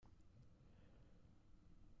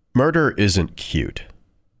Murder isn't cute.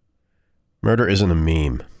 Murder isn't a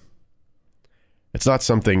meme. It's not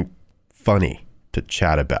something funny to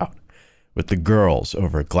chat about with the girls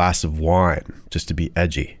over a glass of wine just to be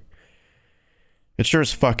edgy. It sure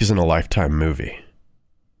as fuck isn't a Lifetime movie.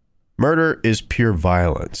 Murder is pure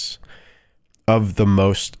violence of the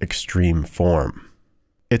most extreme form.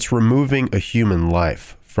 It's removing a human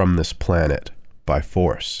life from this planet by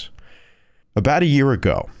force. About a year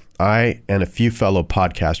ago, I and a few fellow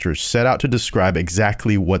podcasters set out to describe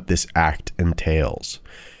exactly what this act entails,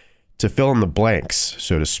 to fill in the blanks,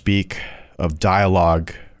 so to speak, of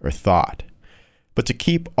dialogue or thought, but to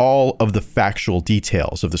keep all of the factual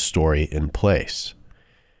details of the story in place.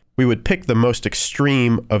 We would pick the most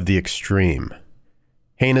extreme of the extreme,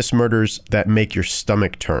 heinous murders that make your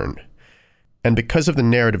stomach turn. And because of the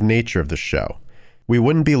narrative nature of the show, we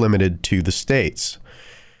wouldn't be limited to the States.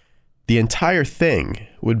 The entire thing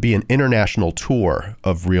would be an international tour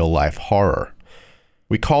of real-life horror.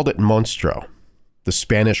 We called it Monstruo, the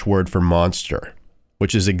Spanish word for monster,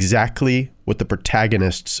 which is exactly what the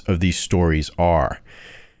protagonists of these stories are.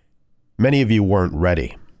 Many of you weren't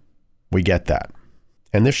ready. We get that.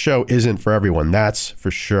 And this show isn't for everyone, that's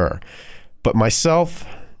for sure. But myself,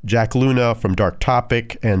 Jack Luna from Dark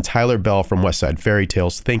Topic, and Tyler Bell from West Side Fairy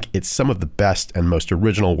Tales think it's some of the best and most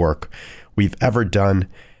original work we've ever done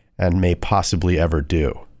and may possibly ever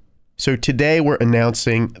do. So today we're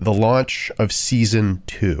announcing the launch of Season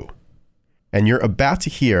 2. And you're about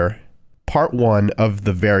to hear part 1 of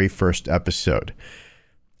the very first episode.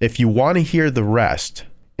 If you want to hear the rest,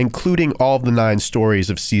 including all of the 9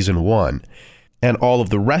 stories of Season 1 and all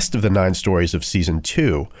of the rest of the 9 stories of Season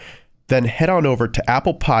 2, then head on over to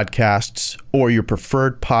Apple Podcasts or your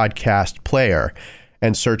preferred podcast player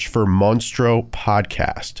and search for Monstruo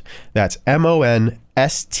Podcast. That's Monstruo.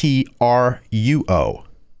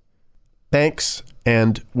 Thanks,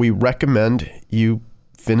 and we recommend you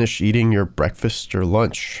finish eating your breakfast or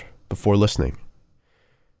lunch before listening.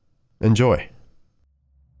 Enjoy.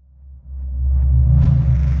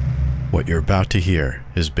 What you're about to hear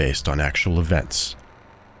is based on actual events.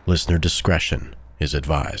 Listener discretion is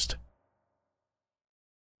advised.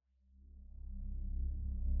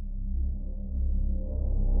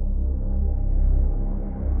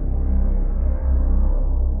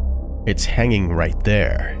 It's hanging right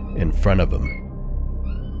there in front of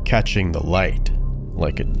him, catching the light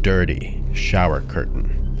like a dirty shower curtain.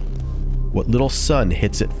 What little sun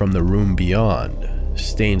hits it from the room beyond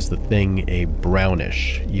stains the thing a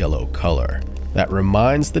brownish yellow color that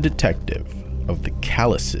reminds the detective of the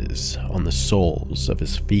calluses on the soles of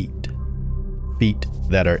his feet. Feet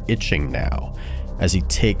that are itching now as he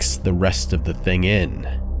takes the rest of the thing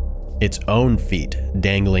in. Its own feet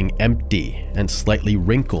dangling empty and slightly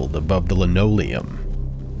wrinkled above the linoleum.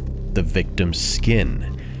 The victim's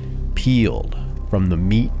skin peeled from the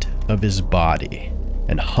meat of his body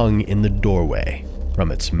and hung in the doorway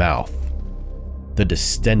from its mouth. The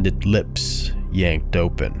distended lips yanked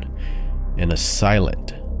open in a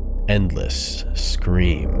silent, endless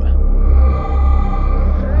scream.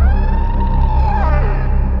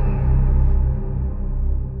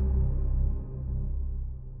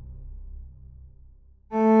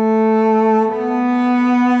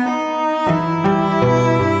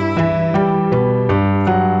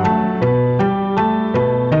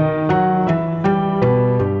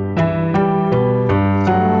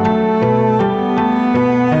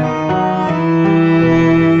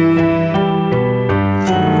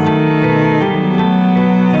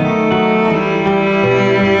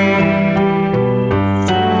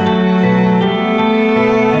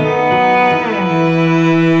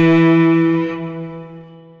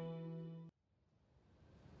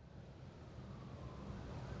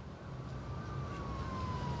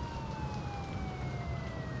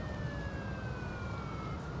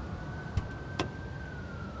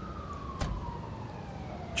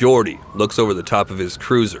 Jordy looks over the top of his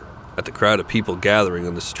cruiser at the crowd of people gathering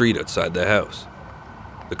on the street outside the house.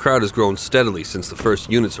 The crowd has grown steadily since the first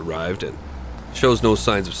units arrived and shows no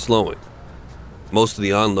signs of slowing. Most of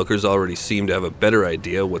the onlookers already seem to have a better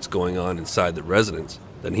idea what's going on inside the residence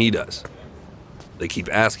than he does. They keep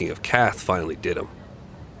asking if Kath finally did him.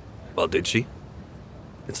 Well, did she?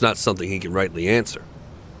 It's not something he can rightly answer.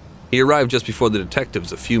 He arrived just before the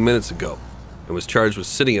detectives a few minutes ago and was charged with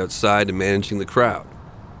sitting outside and managing the crowd.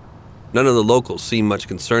 None of the locals seem much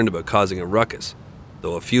concerned about causing a ruckus,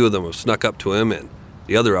 though a few of them have snuck up to him and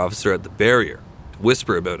the other officer at the barrier to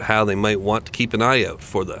whisper about how they might want to keep an eye out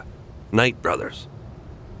for the Knight brothers.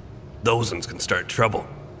 Those uns can start trouble,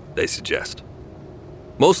 they suggest.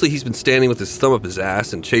 Mostly he's been standing with his thumb up his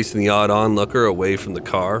ass and chasing the odd onlooker away from the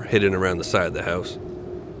car hidden around the side of the house.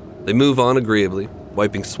 They move on agreeably,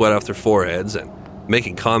 wiping sweat off their foreheads and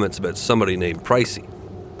making comments about somebody named Pricey,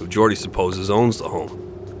 who Jordy supposes owns the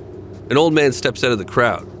home. An old man steps out of the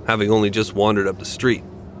crowd, having only just wandered up the street.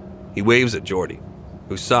 He waves at Jordy,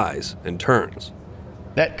 who sighs and turns.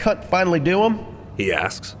 That cunt finally do him? He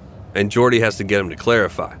asks, and Jordy has to get him to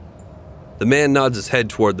clarify. The man nods his head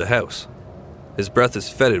toward the house. His breath is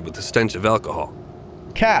fetid with the stench of alcohol.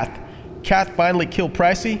 Kath finally kill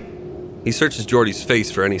Pricey? He searches Jordy's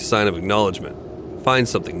face for any sign of acknowledgement, finds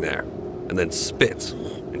something there, and then spits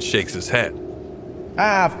and shakes his head.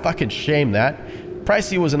 Fucking shame that.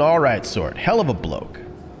 Pricey was an alright sort. Hell of a bloke.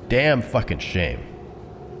 Damn fucking shame.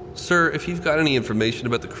 Sir, if you've got any information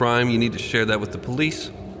about the crime, you need to share that with the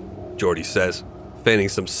police, Jordy says, feigning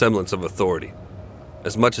some semblance of authority.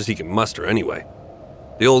 As much as he can muster anyway.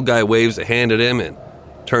 The old guy waves a hand at him and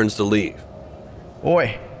turns to leave.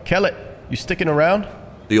 Oi, Kellett, you sticking around?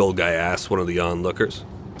 The old guy asks one of the onlookers.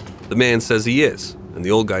 The man says he is, and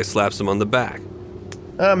the old guy slaps him on the back.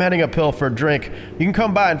 I'm heading uphill for a drink. You can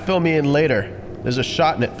come by and fill me in later. There's a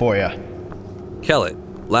shot in it for you. Kellett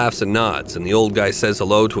laughs and nods, and the old guy says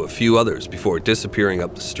hello to a few others before disappearing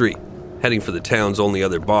up the street, heading for the town's only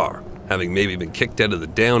other bar, having maybe been kicked out of the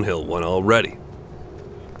downhill one already.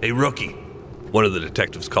 Hey, rookie, one of the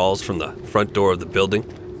detectives calls from the front door of the building.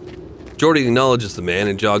 Jordy acknowledges the man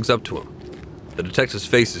and jogs up to him. The detective's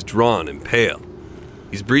face is drawn and pale.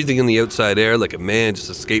 He's breathing in the outside air like a man just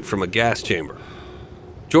escaped from a gas chamber.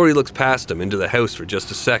 Jordy looks past him into the house for just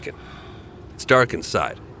a second. It's dark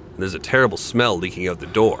inside, and there's a terrible smell leaking out the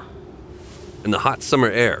door. In the hot summer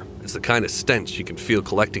air, it's the kind of stench you can feel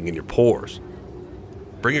collecting in your pores.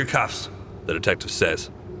 Bring your cuffs, the detective says.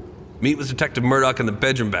 Meet with Detective Murdoch in the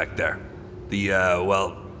bedroom back there.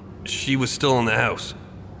 She was still in the house.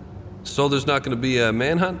 So there's not going to be a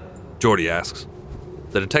manhunt? Jordy asks.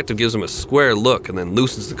 The detective gives him a square look and then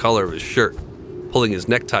loosens the collar of his shirt, pulling his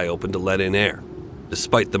necktie open to let in air,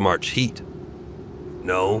 despite the March heat.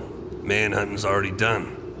 No, manhunting's already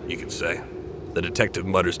done, you could say, the detective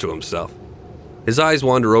mutters to himself. His eyes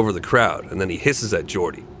wander over the crowd, and then he hisses at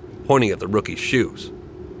Jordy, pointing at the rookie's shoes.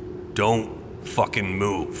 Don't fucking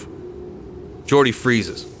move. Jordy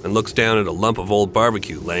freezes and looks down at a lump of old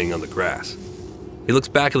barbecue laying on the grass. He looks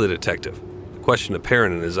back at the detective, the question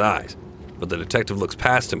apparent in his eyes, but the detective looks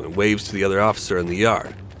past him and waves to the other officer in the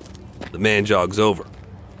yard. The man jogs over.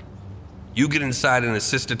 You get inside and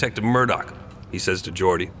assist Detective Murdoch, he says to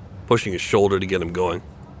Jordy, pushing his shoulder to get him going.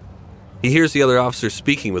 He hears the other officer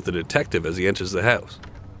speaking with the detective as he enters the house.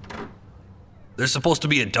 There's supposed to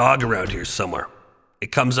be a dog around here somewhere.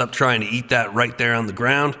 It comes up trying to eat that right there on the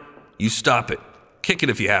ground. You stop it. Kick it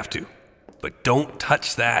if you have to. But don't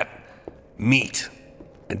touch that meat.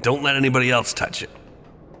 And don't let anybody else touch it.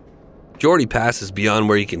 Jordy passes beyond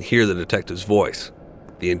where he can hear the detective's voice.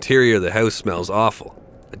 The interior of the house smells awful.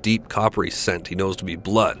 A deep coppery scent he knows to be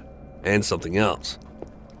blood and something else.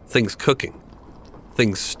 Things cooking.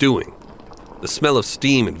 Things stewing. The smell of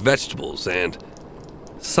steam and vegetables and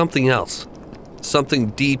something else.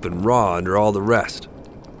 Something deep and raw under all the rest.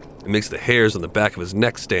 It makes the hairs on the back of his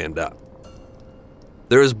neck stand up.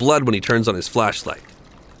 There is blood when he turns on his flashlight.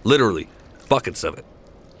 Literally, buckets of it.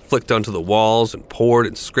 Flicked onto the walls and poured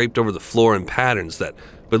and scraped over the floor in patterns that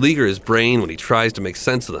beleaguer his brain when he tries to make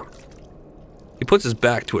sense of them. He puts his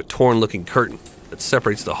back to a torn-looking curtain that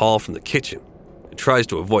separates the hall from the kitchen and tries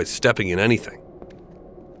to avoid stepping in anything.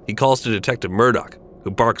 He calls to Detective Murdoch,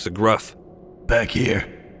 who barks a gruff, "Back here,"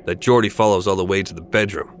 that Jordy follows all the way to the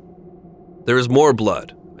bedroom. There is more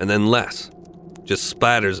blood, and then less. Just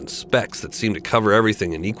splatters and specks that seem to cover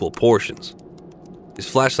everything in equal portions. His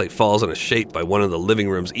flashlight falls on a shape by one of the living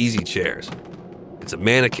room's easy chairs. It's a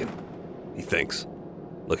mannequin, he thinks,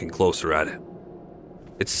 looking closer at it.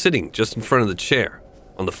 It's sitting just in front of the chair,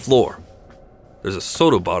 on the floor. There's a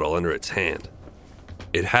soda bottle under its hand.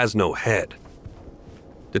 It has no head.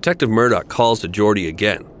 Detective Murdoch calls to Jordy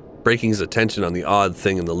again, breaking his attention on the odd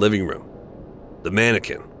thing in the living room. The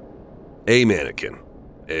mannequin. A mannequin.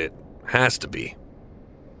 It has to be.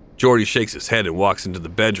 Jordy shakes his head and walks into the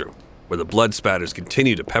bedroom, where the blood spatters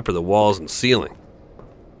continue to pepper the walls and ceiling.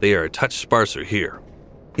 They are a touch sparser here.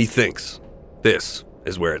 He thinks this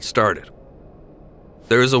is where it started.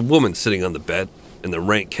 There is a woman sitting on the bed. In the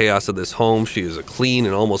rank chaos of this home, she is a clean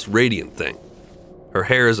and almost radiant thing. Her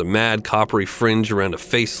hair is a mad coppery fringe around a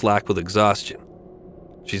face slack with exhaustion.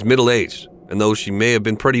 She's middle-aged, and though she may have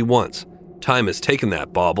been pretty once, time has taken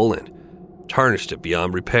that bauble and tarnished it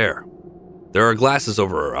beyond repair. There are glasses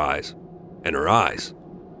over her eyes, and her eyes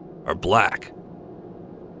are black.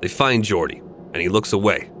 They find Jordy, and he looks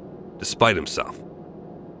away, despite himself.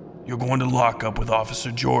 You're going to lock up with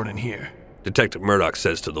Officer Jordan here. Detective Murdoch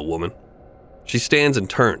says to the woman. She stands and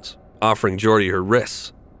turns, offering Geordie her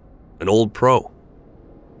wrists. An old pro.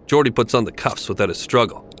 Geordie puts on the cuffs without a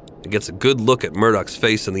struggle and gets a good look at Murdoch's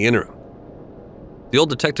face in the interim. The old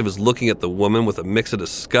detective is looking at the woman with a mix of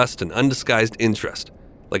disgust and undisguised interest,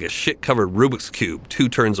 like a shit-covered Rubik's Cube 2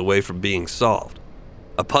 turns away from being solved.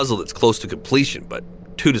 A puzzle that's close to completion, but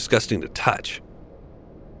too disgusting to touch.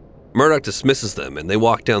 Murdoch dismisses them and they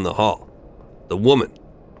walk down the hall. The woman,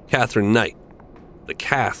 Catherine Knight, the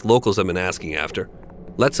Kath locals have been asking after,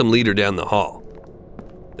 lets him lead her down the hall.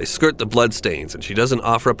 They skirt the bloodstains and she doesn't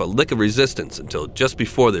offer up a lick of resistance until just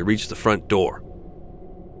before they reach the front door.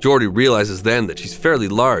 Geordie realizes then that she's fairly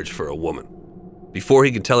large for a woman. Before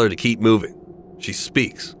he can tell her to keep moving, she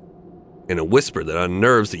speaks, in a whisper that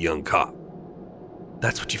unnerves the young cop.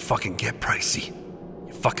 That's what you fucking get, Pricey.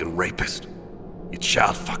 You fucking rapist. You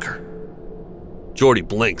child fucker. Geordie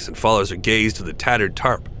blinks and follows her gaze to the tattered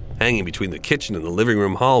tarp hanging between the kitchen and the living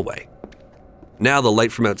room hallway. Now the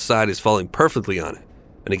light from outside is falling perfectly on it,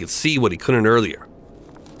 and he can see what he couldn't earlier.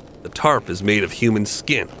 The tarp is made of human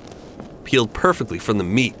skin, peeled perfectly from the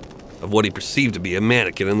meat of what he perceived to be a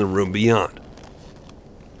mannequin in the room beyond.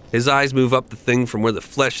 His eyes move up the thing from where the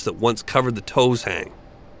flesh that once covered the toes hang,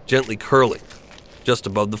 gently curling, just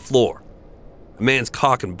above the floor. A man's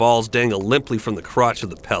cock and balls dangle limply from the crotch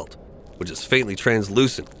of the pelt, which is faintly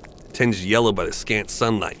translucent, tinged yellow by the scant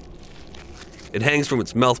sunlight. It hangs from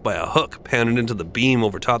its mouth by a hook pounded into the beam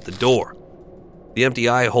over top the door. The empty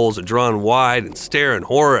eye holes are drawn wide and stare in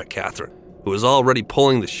horror at Catherine, who is already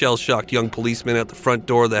pulling the shell-shocked young policeman out the front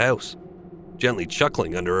door of the house, gently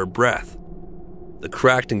chuckling under her breath. The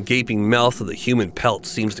cracked and gaping mouth of the human pelt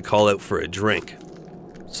seems to call out for a drink,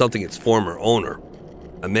 something its former owner,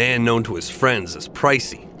 a man known to his friends as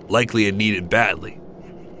Pricey, likely had needed badly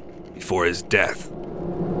before his death.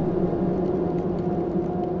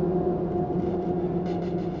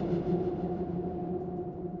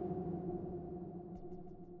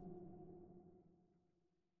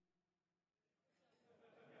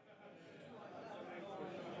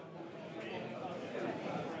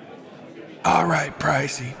 All right,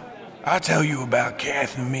 Pricey. I'll tell you about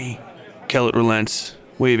Kath and me. Kellett relents,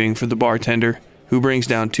 waving for the bartender, who brings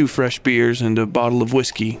down 2 fresh beers and a bottle of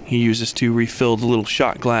whiskey he uses to refill the little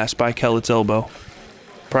shot glass by Kellett's elbow.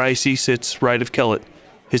 Pricey sits right of Kellett,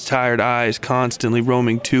 his tired eyes constantly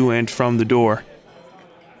roaming to and from the door.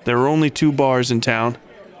 There are only 2 bars in town,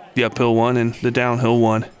 the uphill one and the downhill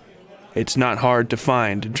one. It's not hard to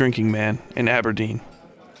find a drinking man in Aberdeen.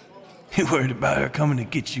 You worried about her coming to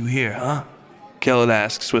get you here, huh? Kellett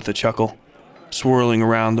asks with a chuckle, swirling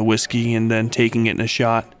around the whiskey and then taking it in a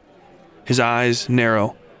shot. His eyes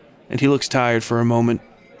narrow, and he looks tired for a moment,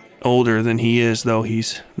 older than he is, though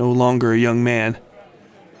he's no longer a young man.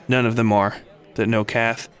 None of them are, that know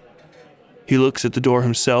Kath. He looks at the door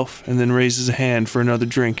himself and then raises a hand for another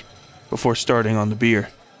drink before starting on the beer.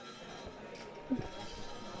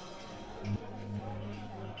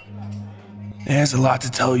 There's a lot to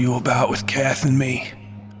tell you about with Kath and me.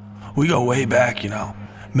 We go way back,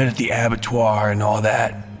 met at the abattoir and all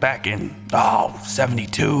that, back in,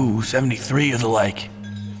 72, 73 or the like.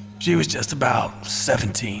 She was just about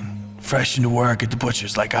 17, fresh into work at the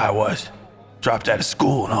butcher's like I was, dropped out of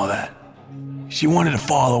school and all that. She wanted to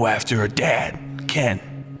follow after her dad,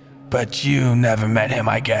 Ken, but you never met him,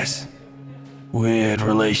 I guess. Weird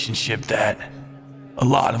relationship that. A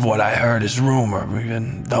lot of what I heard is rumor,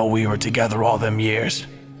 even though we were together all them years,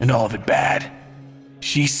 and all of it bad.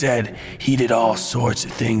 She said he did all sorts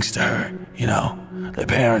of things to her, the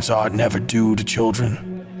parents ought never do to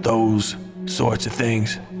children, those sorts of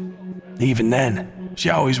things. Even then, she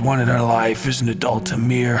always wanted her life as an adult to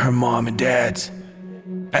mirror her mom and dad's.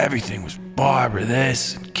 Everything was Barbara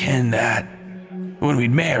this, and Ken that. When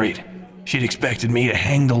we'd married, she'd expected me to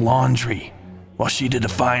hang the laundry while she did the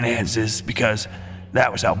finances because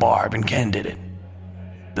that was how Barb and Ken did it.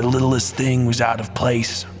 The littlest thing was out of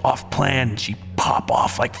place, off plan, and she'd pop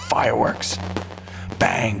off like fireworks.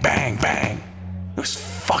 Bang, bang, bang. It was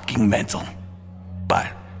fucking mental. But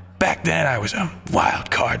back then I was a wild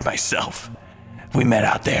card myself. We met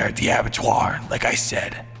out there at the abattoir, like I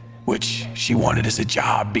said, which she wanted as a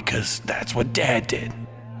job because that's what Dad did.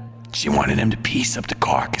 She wanted him to piece up the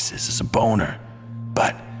carcasses as a boner,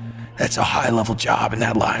 but that's a high-level job in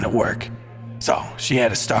that line of work. So she had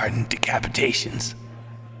to start in decapitations.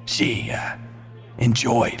 She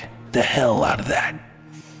enjoyed the hell out of that.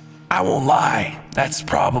 I won't lie, that's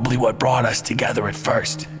probably what brought us together at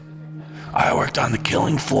first. I worked on the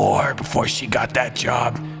killing floor before she got that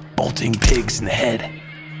job, bolting pigs in the head.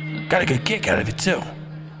 Got a good kick out of it too,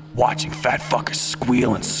 watching fat fuckers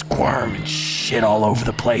squeal and squirm and shit all over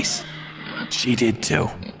the place. she did too.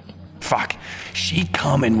 Fuck, she'd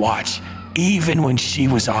come and watch even when she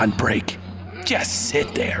was on break. Just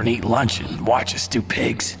sit there and eat lunch and watch us do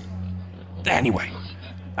pigs. Anyway,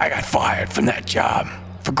 I got fired from that job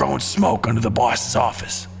for growing smoke under the boss's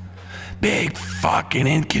office. Big fucking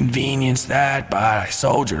inconvenience that, but I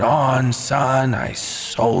soldiered on, son, I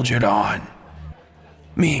soldiered on.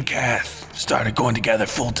 Me and Kath started going together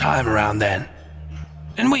full-time around then.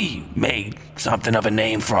 And we made something of a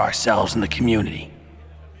name for ourselves in the community.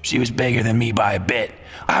 She was bigger than me by a bit.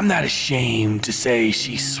 I'm not ashamed to say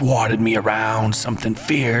she swatted me around something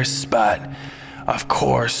fierce, but of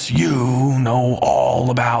course you know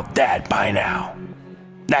all about that by now.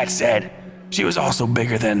 That said, she was also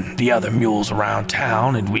bigger than the other mules around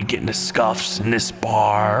town, and we'd get into scuffs in this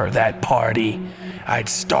bar or that party. I'd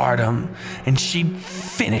start 'em, and she'd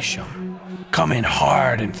finish 'em. Come in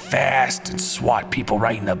hard and fast and swat people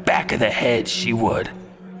right in the back of the head, she would.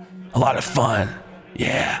 A lot of fun,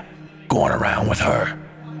 yeah, going around with her.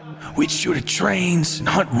 We'd shoot at trains and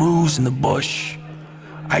hunt roos in the bush.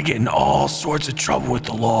 I'd get in all sorts of trouble with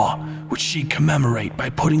the law, which she'd commemorate by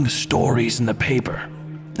putting the stories in the paper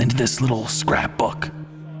into this little scrapbook.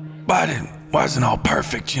 But it wasn't all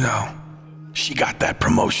perfect, you know. She got that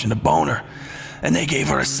promotion to boner, and they gave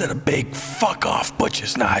her a set of big fuck-off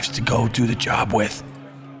butcher's knives to go do the job with.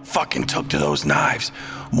 Fucking took to those knives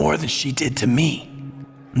more than she did to me.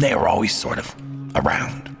 They were always sort of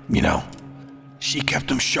around, you know. She kept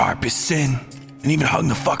them sharp as sin, and even hung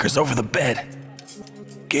the fuckers over the bed.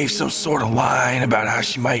 Gave some sort of line about how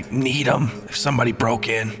she might need them if somebody broke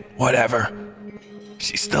in, whatever.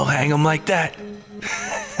 She still hang them like that?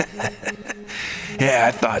 Yeah,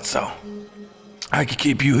 I thought so. I could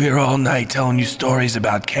keep you here all night telling you stories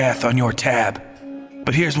about Kath on your tab,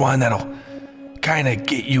 but here's one that'll kinda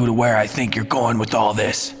get you to where I think you're going with all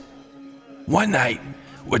this. One night,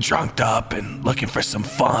 we're drunked up and looking for some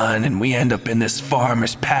fun, and we end up in this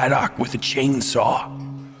farmer's paddock with a chainsaw.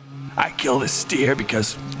 I kill this steer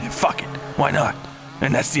because, fuck it, why not?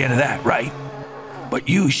 And that's the end of that, right? But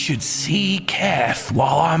you should see Kath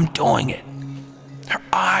while I'm doing it. Her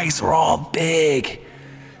eyes are all big.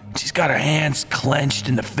 She's got her hands clenched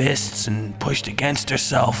in the fists and pushed against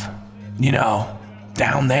herself. You know,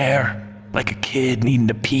 down there, like a kid needing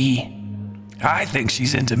to pee. I think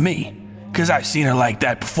she's into me, 'cause I've seen her like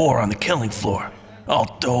that before on the killing floor.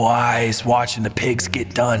 All doe eyes watching the pigs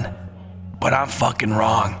get done. But I'm fucking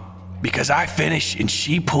wrong, because I finish and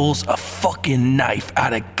she pulls a fucking knife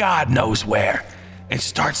out of God knows where and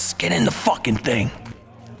starts skinning the fucking thing.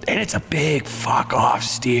 And it's a big fuck off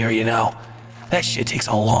steer, you know. That shit takes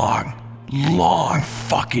a long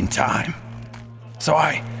fucking time. So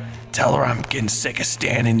I tell her I'm getting sick of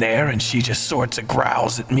standing there, and she just sorts of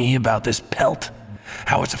growls at me about this pelt.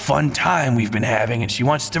 How it's a fun time we've been having, and she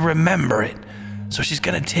wants to remember it. So she's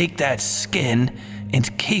gonna take that skin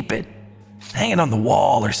and keep it, hang it on the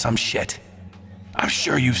wall or some shit. I'm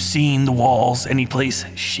sure you've seen the walls any place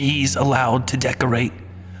she's allowed to decorate.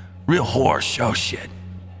 Real horror show shit.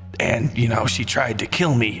 And, you know, she tried to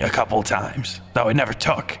kill me a couple times, though it never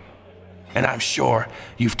took. And I'm sure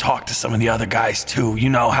you've talked to some of the other guys too. You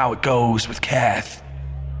know how it goes with Kath.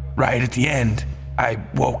 Right at the end, I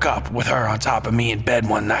woke up with her on top of me in bed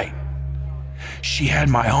one night. She had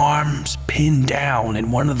my arms pinned down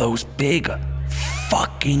and one of those big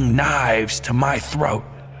fucking knives to my throat.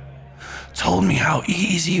 Told me how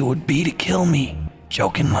easy it would be to kill me,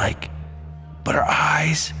 joking like. But her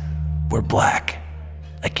eyes were black,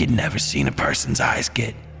 like you'd never seen a person's eyes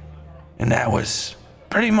get. And that was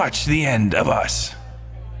pretty much the end of us.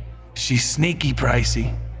 She's sneaky,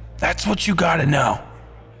 Pricey. That's what you gotta know.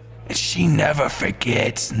 And she never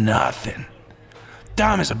forgets nothing.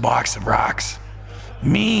 Dumb as a box of rocks.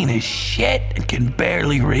 Mean as shit and can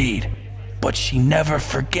barely read. But she never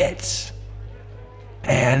forgets.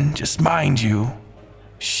 And just mind you,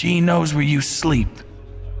 she knows where you sleep.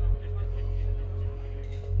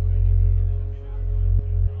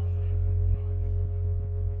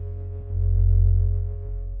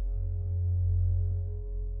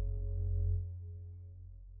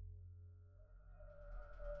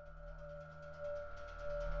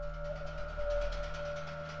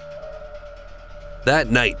 That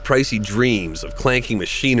night, Pricey dreams of clanking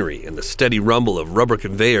machinery and the steady rumble of rubber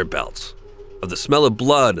conveyor belts, of the smell of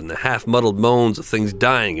blood and the half-muddled moans of things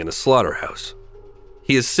dying in a slaughterhouse.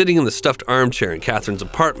 He is sitting in the stuffed armchair in Catherine's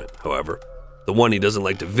apartment, however, the one he doesn't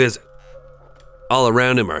like to visit. All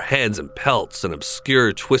around him are heads and pelts and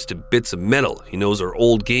obscure twisted bits of metal he knows are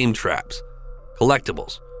old game traps,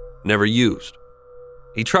 collectibles, never used.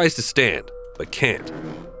 He tries to stand, but can't.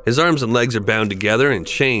 His arms and legs are bound together in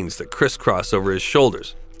chains that crisscross over his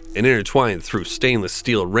shoulders, and intertwined through stainless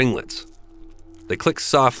steel ringlets. They click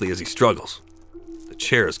softly as he struggles. The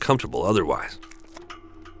chair is comfortable otherwise.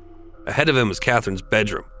 Ahead of him is Catherine's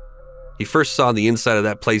bedroom. He first saw the inside of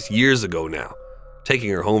that place years ago now, taking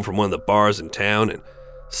her home from one of the bars in town and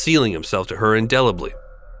sealing himself to her indelibly.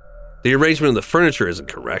 The arrangement of the furniture isn't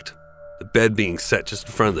correct, the bed being set just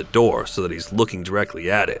in front of the door so that he's looking directly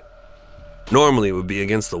at it. Normally it would be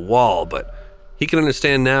against the wall, but he can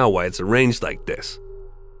understand now why it's arranged like this.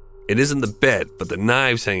 It isn't the bed, but the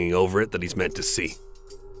knives hanging over it that he's meant to see.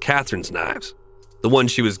 Catherine's knives. The one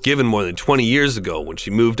she was given more than 20 years ago when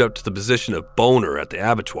she moved up to the position of boner at the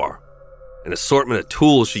abattoir. An assortment of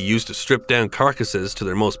tools she used to strip down carcasses to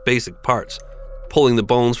their most basic parts, pulling the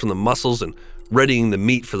bones from the muscles and readying the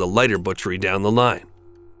meat for the lighter butchery down the line.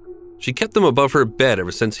 She kept them above her bed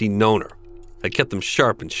ever since he'd known her, had kept them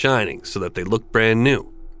sharp and shining so that they looked brand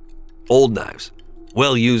new. Old knives,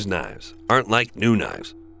 well-used knives, aren't like new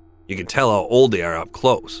knives. You can tell how old they are up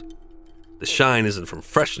close. The shine isn't from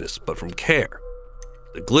freshness, but from care.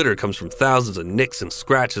 The glitter comes from thousands of nicks and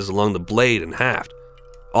scratches along the blade and haft,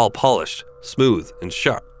 all polished, smooth, and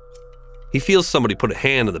sharp. He feels somebody put a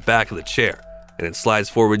hand on the back of the chair, and it slides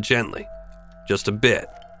forward gently, just a bit.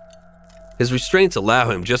 His restraints allow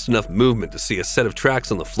him just enough movement to see a set of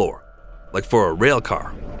tracks on the floor, like for a rail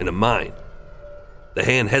car in a mine. The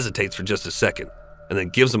hand hesitates for just a second, and then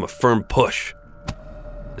gives him a firm push.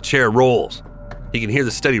 The chair rolls. He can hear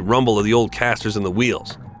the steady rumble of the old casters in the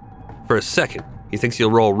wheels. For a second, he thinks he'll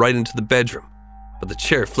roll right into the bedroom, but the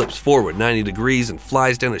chair flips forward 90 degrees and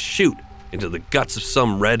flies down a chute into the guts of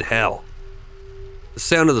some red hell. The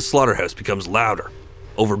sound of the slaughterhouse becomes louder,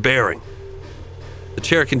 overbearing. The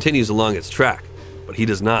chair continues along its track, but he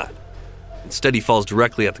does not. Instead, he falls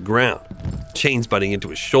directly at the ground, chains butting into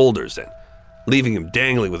his shoulders and leaving him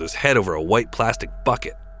dangling with his head over a white plastic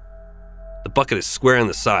bucket. The bucket is square on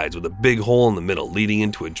the sides with a big hole in the middle leading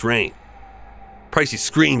into a drain. Pricey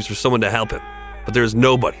screams for someone to help him, but there is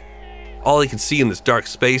nobody. All he can see in this dark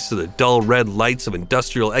space are the dull red lights of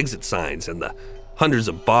industrial exit signs and the hundreds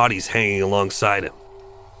of bodies hanging alongside him.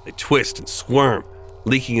 They twist and squirm,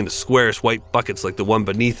 leaking into squarish white buckets like the one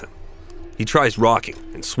beneath him. He tries rocking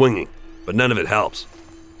and swinging, but none of it helps.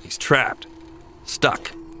 He's trapped,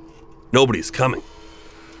 stuck. Nobody is coming.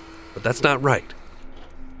 But that's not right,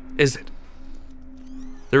 is it?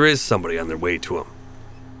 There is somebody on their way to him.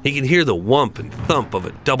 He can hear the whump and thump of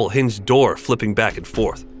a double-hinged door flipping back and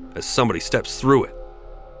forth as somebody steps through it.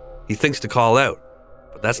 He thinks to call out,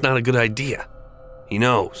 but that's not a good idea. He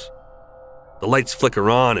knows. The lights flicker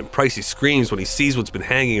on and Pricey screams when he sees what's been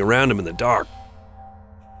hanging around him in the dark.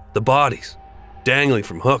 The bodies, dangling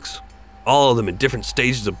from hooks, all of them in different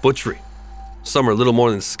stages of butchery. Some are little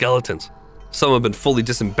more than skeletons. Some have been fully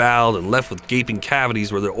disemboweled and left with gaping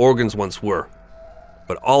cavities where their organs once were.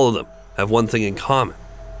 But all of them have one thing in common.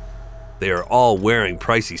 They are all wearing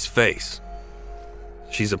Pricey's face.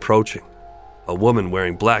 She's approaching, a woman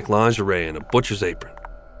wearing black lingerie and a butcher's apron.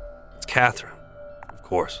 It's Catherine, of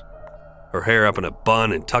course, her hair up in a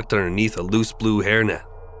bun and tucked underneath a loose blue hairnet.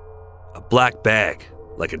 A black bag,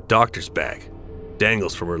 like a doctor's bag,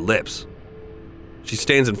 dangles from her lips. She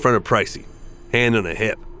stands in front of Pricey, hand on a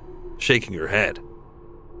hip, shaking her head.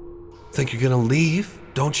 "Think you're gonna leave,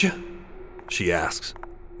 don't you?" she asks,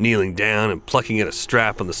 kneeling down and plucking at a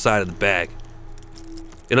strap on the side of the bag.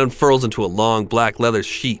 It unfurls into a long black leather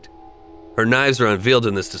sheet. Her knives are unveiled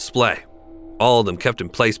in this display, all of them kept in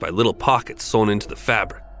place by little pockets sewn into the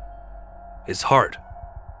fabric. His heart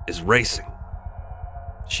is racing.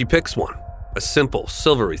 She picks one, a simple,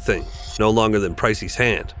 silvery thing, no longer than Pricey's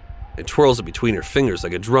hand, and twirls it between her fingers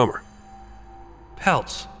like a drummer.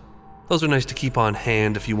 "Pelts. Those are nice to keep on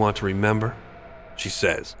hand if you want to remember," she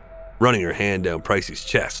says, running her hand down Pricey's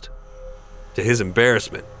chest. To his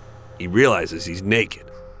embarrassment, he realizes he's naked.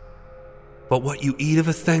 "But what you eat of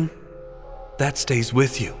a thing, that stays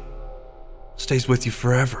with you. Stays with you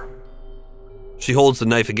forever." She holds the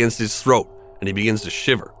knife against his throat, and he begins to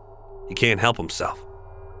shiver. He can't help himself.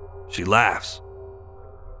 She laughs.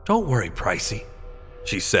 "Don't worry, Pricey,"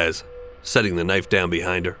 she says, setting the knife down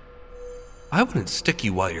behind her. "I wouldn't stick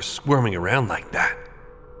you while you're squirming around like that.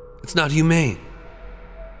 It's not humane."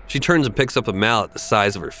 She turns and picks up a mallet the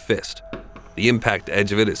size of her fist. The impact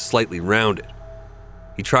edge of it is slightly rounded.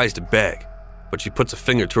 He tries to beg, but she puts a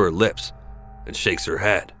finger to her lips and shakes her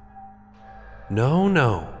head.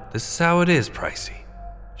 No, this is how it is, Pricey,"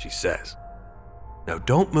 she says. "Now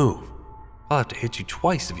don't move. I'll have to hit you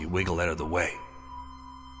twice if you wiggle out of the way."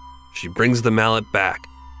 She brings the mallet back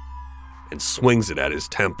and swings it at his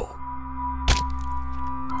temple.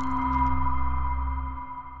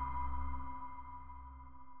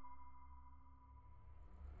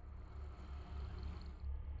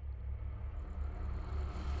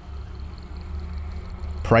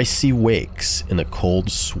 Pricey wakes in a cold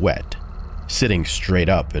sweat, sitting straight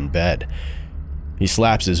up in bed. He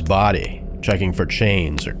slaps his body, checking for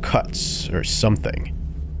chains or cuts or something.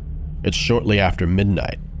 It's shortly after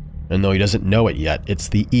midnight, and though he doesn't know it yet, it's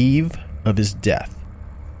the eve of his death.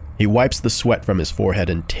 He wipes the sweat from his forehead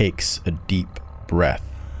and takes a deep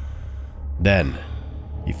breath. Then,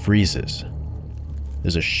 he freezes.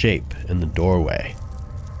 There's a shape in the doorway,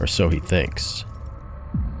 or so he thinks.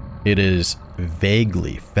 It is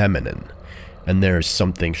vaguely feminine, and there is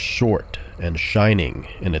something short and shining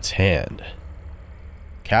in its hand.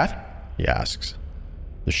 "Cat?" he asks.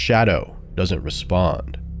 The shadow doesn't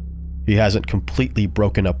respond. He hasn't completely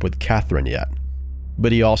broken up with Catherine yet,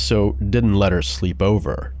 but he also didn't let her sleep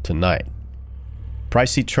over tonight.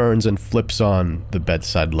 Pricey turns and flips on the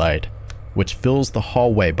bedside light, which fills the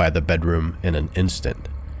hallway by the bedroom in an instant.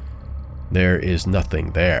 There is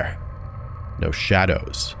nothing there. No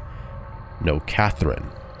shadows. No Catherine.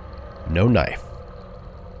 No knife.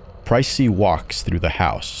 Pricey walks through the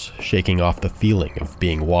house, shaking off the feeling of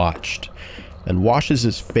being watched, and washes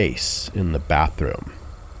his face in the bathroom.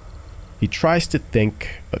 He tries to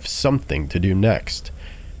think of something to do next,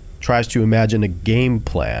 tries to imagine a game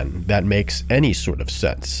plan that makes any sort of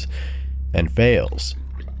sense, and fails.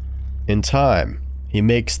 In time, he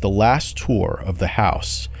makes the last tour of the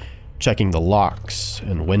house, checking the locks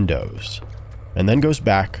and windows, and then goes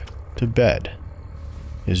back to bed.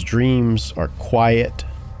 His dreams are quiet,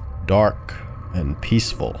 dark, and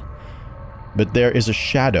peaceful, but there is a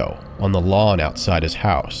shadow on the lawn outside his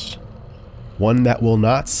house, one that will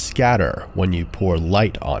not scatter when you pour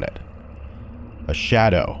light on it. A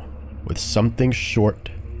shadow with something short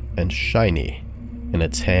and shiny in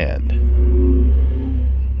its hand.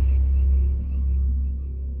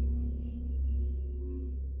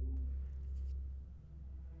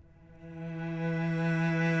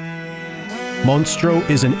 Monstruo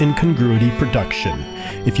is an Incongruity production.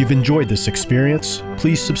 If you've enjoyed this experience,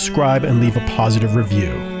 please subscribe and leave a positive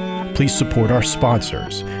review. Please support our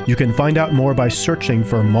sponsors. You can find out more by searching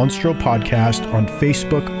for Monstruo Podcast on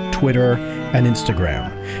Facebook, Twitter, and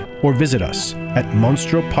Instagram, or visit us at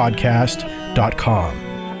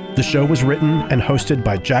monstruopodcast.com. The show was written and hosted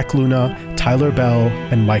by Jack Luna, Tyler Bell,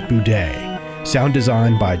 and Mike Boudet. Sound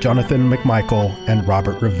design by Jonathan McMichael and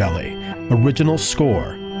Robert Ravelli. Original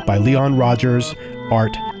score by Leon Rogers,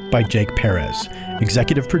 art by Jake Perez.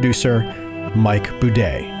 Executive producer, Mike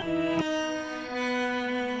Boudet.